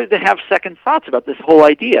I started to have second thoughts about this whole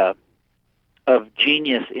idea of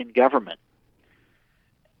genius in government.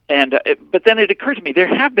 And but then it occurred to me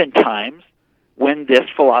there have been times when this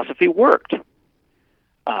philosophy worked.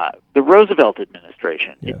 The Roosevelt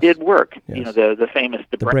administration, yes. It did work. Yes. The famous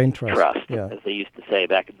brain trust, yeah. as they used to say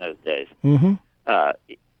back in those days. Mm-hmm.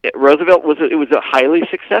 Roosevelt was a highly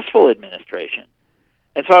successful administration,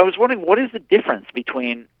 and so I was wondering what is the difference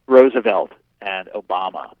between Roosevelt and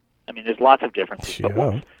Obama. I mean, there's lots of differences. Yeah.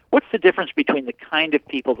 But what's the difference between the kind of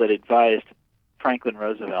people that advised Franklin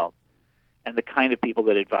Roosevelt and the kind of people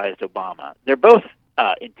that advised Obama? They're both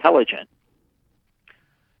intelligent,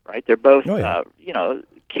 right? They're both,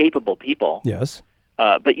 capable people. Yes.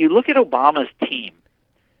 But you look at Obama's team,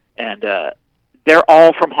 and they're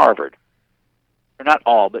all from Harvard. Or not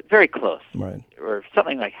all, but very close. Right. Or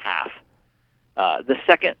something like half.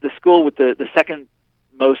 The school with the second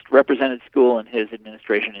most represented school in his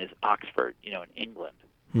administration is Oxford, in England.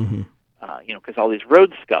 Mm-hmm. Because all these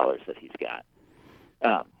Rhodes Scholars that he's got.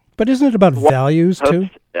 But isn't it about values, too?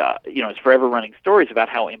 Is forever running stories about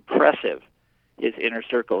how impressive his inner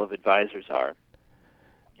circle of advisors are.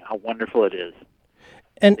 How wonderful it is.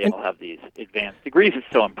 And they all have these advanced degrees. It's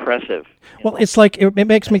so impressive. Well, it's like it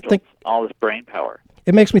makes me think all this brain power.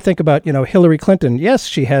 It makes me think about, Hillary Clinton. Yes,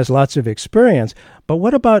 she has lots of experience, but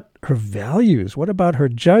what about her values? What about her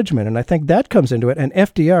judgment? And I think that comes into it. And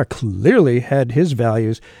FDR clearly had his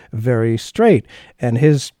values very straight, and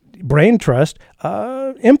his brain trust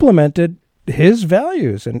implemented his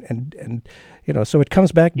values, and so it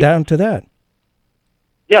comes back down to that.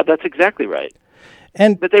 Yeah, that's exactly right.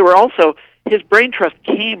 But they were also, his brain trust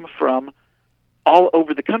came from all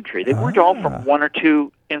over the country. They weren't all from one or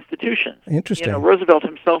two institutions. Interesting. Roosevelt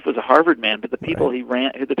himself was a Harvard man, but the people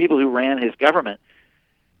who ran his government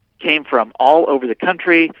came from all over the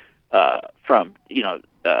country, from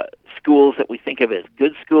schools that we think of as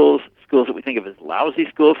good schools, schools that we think of as lousy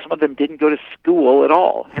schools. Some of them didn't go to school at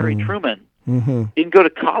all. Harry Truman didn't go to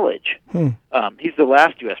college. He's the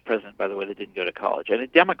last U.S. president, by the way, that didn't go to college, and a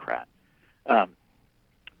Democrat.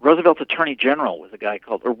 Roosevelt's attorney general was a guy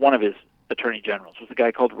called, or one of his attorney generals was a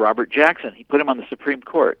guy called Robert Jackson. He put him on the Supreme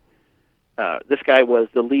Court. This guy was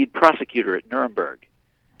the lead prosecutor at Nuremberg.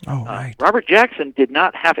 Oh, right. Robert Jackson did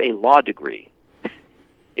not have a law degree.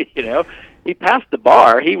 He passed the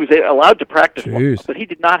bar. He was allowed to practice law, but he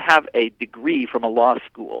did not have a degree from a law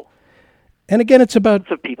school. And again, it's about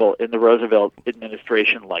lots of people in the Roosevelt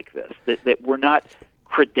administration like this, that were not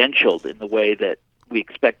credentialed in the way that we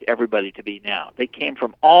expect everybody to be now. They came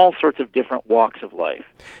from all sorts of different walks of life.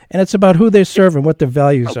 And it's about who they serve and what their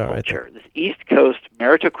values are. Culture, this East Coast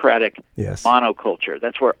meritocratic yes. monoculture.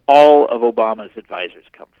 That's where all of Obama's advisors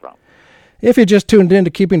come from. If you just tuned in to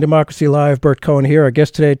Keeping Democracy Live, Bert Cohen here. Our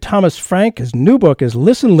guest today, Thomas Frank. His new book is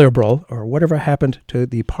Listen Liberal, or Whatever Happened to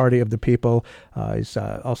the Party of the People. He's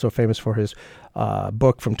also famous for his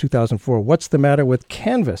book from 2004, What's the Matter with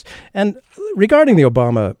Canvas? And regarding the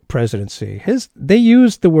Obama presidency, they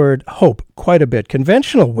used the word hope quite a bit.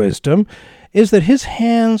 Conventional wisdom is that his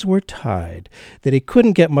hands were tied, that he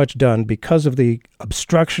couldn't get much done because of the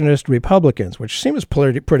obstructionist Republicans, which seems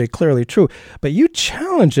pretty clearly true. But you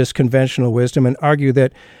challenge this conventional wisdom and argue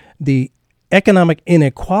that the economic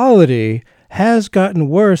inequality has gotten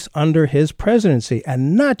worse under his presidency,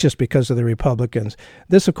 and not just because of the Republicans.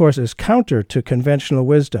 This, of course, is counter to conventional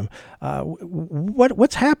wisdom.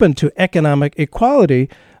 What's happened to economic equality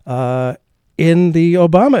in the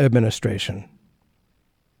Obama administration?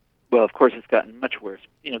 Well, of course, it's gotten much worse.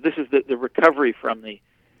 This is the recovery from the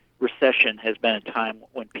recession has been a time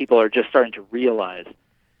when people are just starting to realize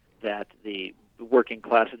that the working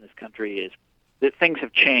class in this country is that things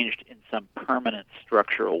have changed in some permanent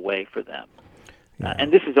structural way for them.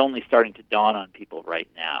 And this is only starting to dawn on people right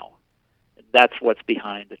now. That's what's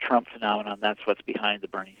behind the Trump phenomenon. That's what's behind the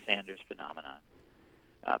Bernie Sanders phenomenon.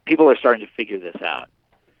 People are starting to figure this out.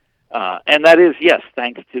 And that is, yes,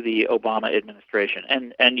 thanks to the Obama administration.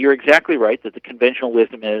 And you're exactly right that the conventional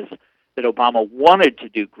wisdom is that Obama wanted to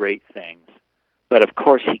do great things, but of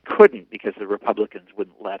course he couldn't because the Republicans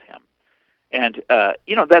wouldn't let him. And,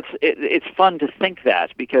 it's fun to think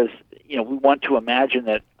that because, we want to imagine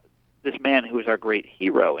that this man who was our great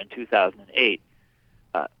hero in 2008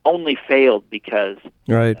 only failed because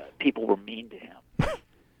people were mean to him.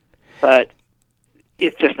 But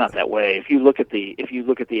it's just not that way. If you look at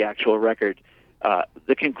the actual record,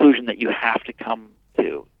 the conclusion that you have to come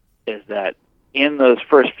to is that in those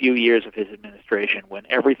first few years of his administration, when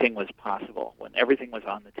everything was possible, when everything was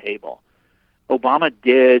on the table, Obama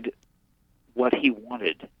did what he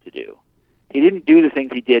wanted to do. He didn't do the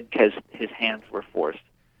things he did because his hands were forced.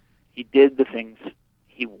 He did the things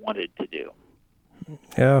he wanted to do.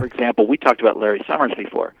 Yeah. For example, we talked about Larry Summers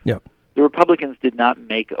before. Yep. The Republicans did not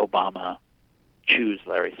make Obama choose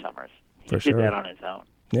Larry Summers. He did that on his own.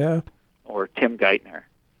 Yeah. Or Tim Geithner.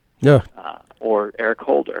 Yeah. Or Eric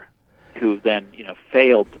Holder, who then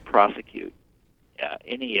failed to prosecute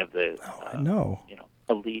any of the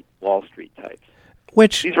elite Wall Street types.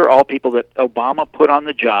 These are all people that Obama put on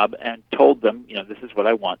the job and told them, this is what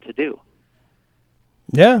I want to do.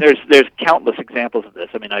 Yeah. There's countless examples of this.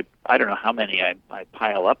 I mean, I don't know how many I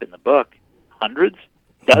pile up in the book, hundreds,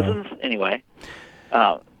 dozens, anyway.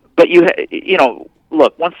 But you know,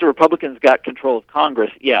 look, once the Republicans got control of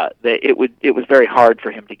Congress, it was very hard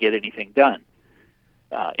for him to get anything done.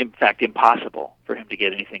 In fact, impossible for him to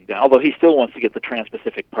get anything done. Although he still wants to get the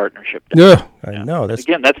Trans-Pacific Partnership done. Yeah, I know. That's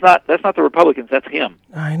not the Republicans. That's him.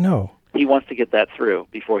 I know. He wants to get that through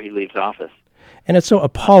before he leaves office. And it's so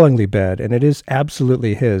appallingly bad, and it is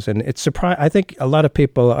absolutely his. And it's I think a lot of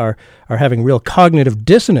people are having real cognitive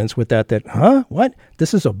dissonance with that, what?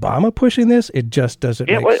 This is Obama pushing this? It just doesn't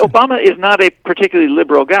make sense. Obama is not a particularly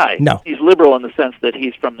liberal guy. No. He's liberal in the sense that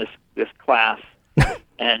he's from this class,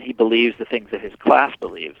 and he believes the things that his class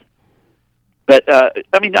believes. But,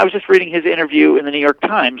 I mean, I was just reading his interview in the New York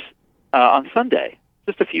Times on Sunday,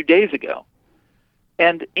 just a few days ago.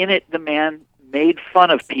 And in it, the man made fun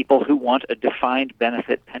of people who want a defined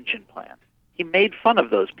benefit pension plan. He made fun of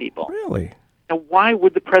those people. Really? Now, why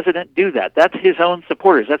would the president do that? That's his own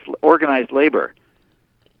supporters. That's organized labor.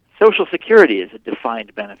 Social Security is a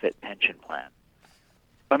defined benefit pension plan.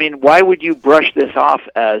 I mean, why would you brush this off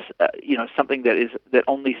as something that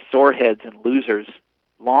only soreheads and losers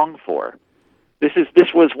long for? This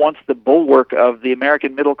was once the bulwark of the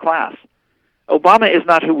American middle class. Obama is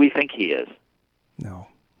not who we think he is. No.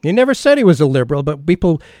 He never said he was a liberal, but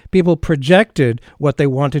people projected what they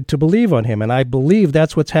wanted to believe on him. And I believe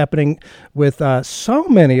that's what's happening with so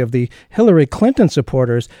many of the Hillary Clinton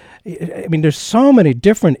supporters. I mean, there's so many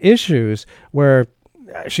different issues where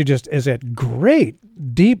she just is at great,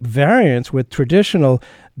 deep variance with traditional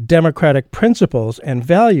Democratic principles and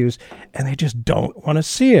values, and they just don't want to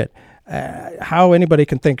see it. How anybody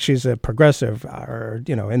can think she's a progressive or,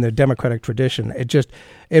 in the Democratic tradition,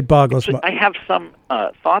 it boggles my... I have some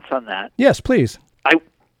thoughts on that. Yes, please.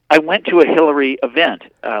 I went to a Hillary event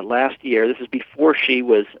last year. This is before she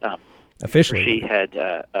was... officially. She had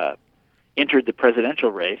entered the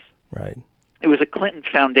presidential race. Right. It was a Clinton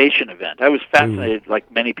Foundation event. I was fascinated,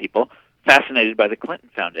 like many people, fascinated by the Clinton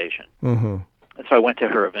Foundation. Mm-hmm. And so I went to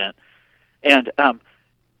her event. And...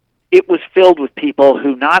 it was filled with people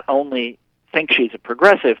who not only think she's a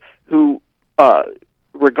progressive, who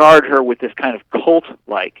regard her with this kind of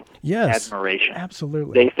cult-like admiration.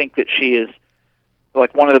 Absolutely. They think that she is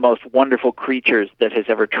like one of the most wonderful creatures that has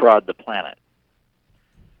ever trod the planet.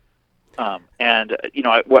 I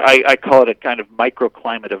call it a kind of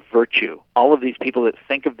microclimate of virtue. All of these people that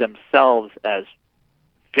think of themselves as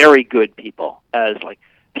very good people, as like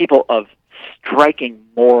people of striking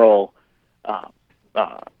moral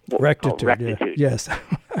rectitude. Yeah. Yes.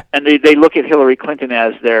 And they look at Hillary Clinton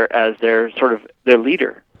as their sort of their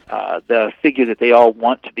leader, the figure that they all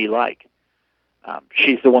want to be like.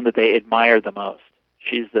 She's the one that they admire the most.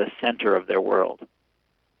 She's the center of their world.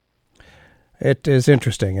 It is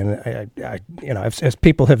interesting, and as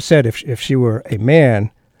people have said, if she were a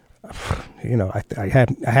man, I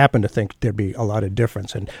happen to think there'd be a lot of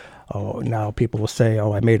difference. And now people will say,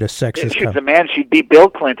 I made a sexist. If she was a man, she'd be Bill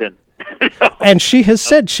Clinton. And she has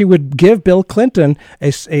said she would give Bill Clinton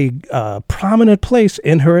a prominent place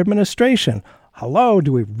in her administration. Hello,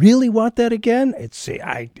 do we really want that again?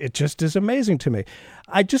 It just is amazing to me.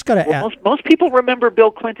 I just got to ask. Most people remember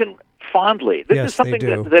Bill Clinton fondly. This is something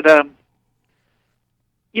that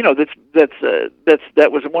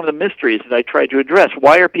was one of the mysteries that I tried to address.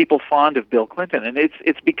 Why are people fond of Bill Clinton? And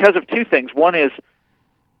it's because of two things. One is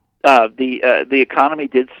the economy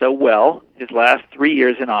did so well his last 3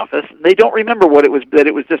 years in office. They don't remember that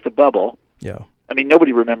it was just a bubble. Yeah. I mean,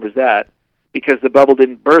 nobody remembers that because the bubble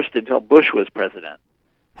didn't burst until Bush was president.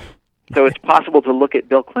 So it's possible to look at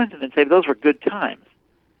Bill Clinton and say those were good times.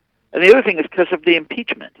 And the other thing is because of the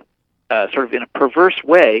impeachment, sort of in a perverse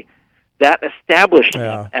way, that established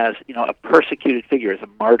him as a persecuted figure, as a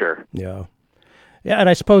martyr. Yeah. Yeah, and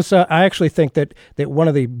I suppose I actually think that one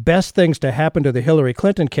of the best things to happen to the Hillary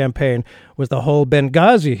Clinton campaign was the whole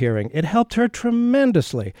Benghazi hearing. It helped her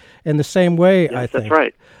tremendously in the same way, yes, I think. That's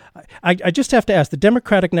right. I just have to ask, the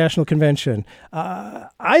Democratic National Convention,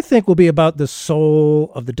 I think will be about the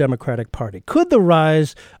soul of the Democratic Party. Could the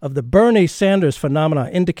rise of the Bernie Sanders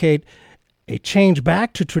phenomena indicate a change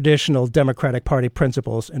back to traditional Democratic Party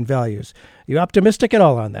principles and values? Are you optimistic at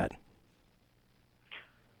all on that?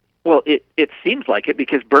 Well, it seems like it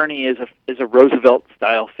because Bernie is a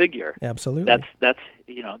Roosevelt-style figure. Absolutely. That's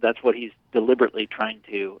what he's deliberately trying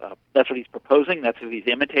to. That's what he's proposing. That's what he's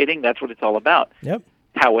imitating. That's what it's all about. Yep.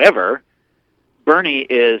 However, Bernie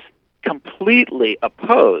is completely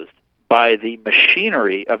opposed by the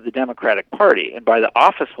machinery of the Democratic Party and by the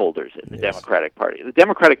office holders in the Democratic Party. The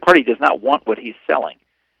Democratic Party does not want what he's selling.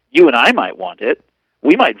 You and I might want it.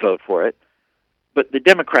 We might vote for it. But the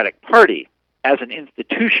Democratic Party, as an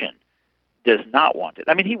institution, does not want it.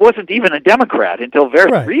 I mean, he wasn't even a Democrat until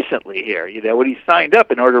very recently here, when he signed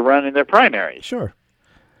up in order to run in their primaries. Sure.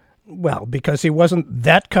 Well, because he wasn't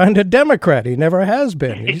that kind of Democrat. He never has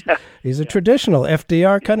been. He's a traditional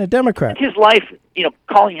FDR kind of Democrat. His life,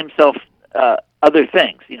 calling himself other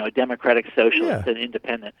things, a democratic socialist and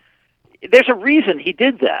independent. There's a reason he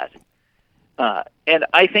did that. And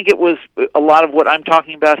I think it was a lot of what I'm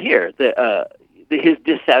talking about here, his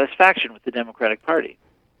dissatisfaction with the Democratic Party.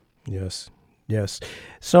 Yes.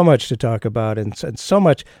 So much to talk about and so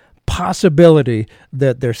much possibility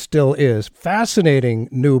that there still is. Fascinating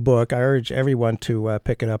new book. I urge everyone to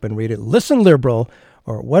pick it up and read it. Listen, Liberal,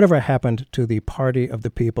 or Whatever Happened to the Party of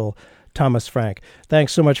the People. Thomas Frank,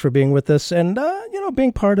 thanks so much for being with us and,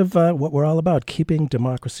 being part of what we're all about, keeping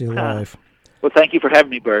democracy alive. Well, thank you for having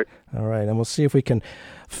me, Bert. All right, and we'll see if we can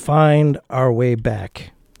find our way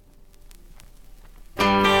back.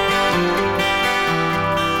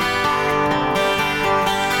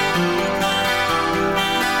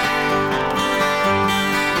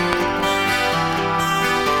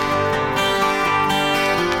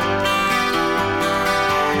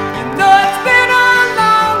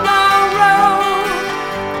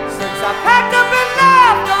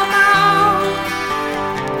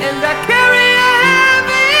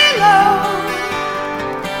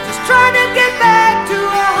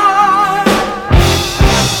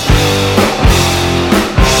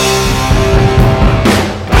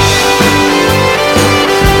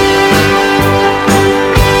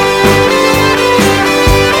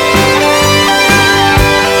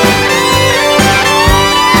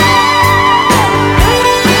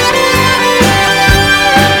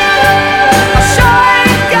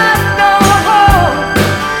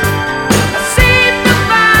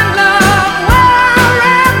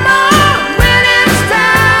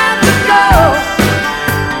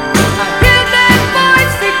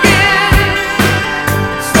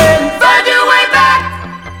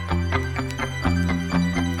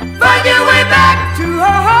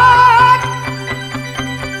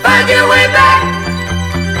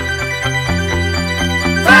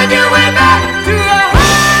 Find your way back.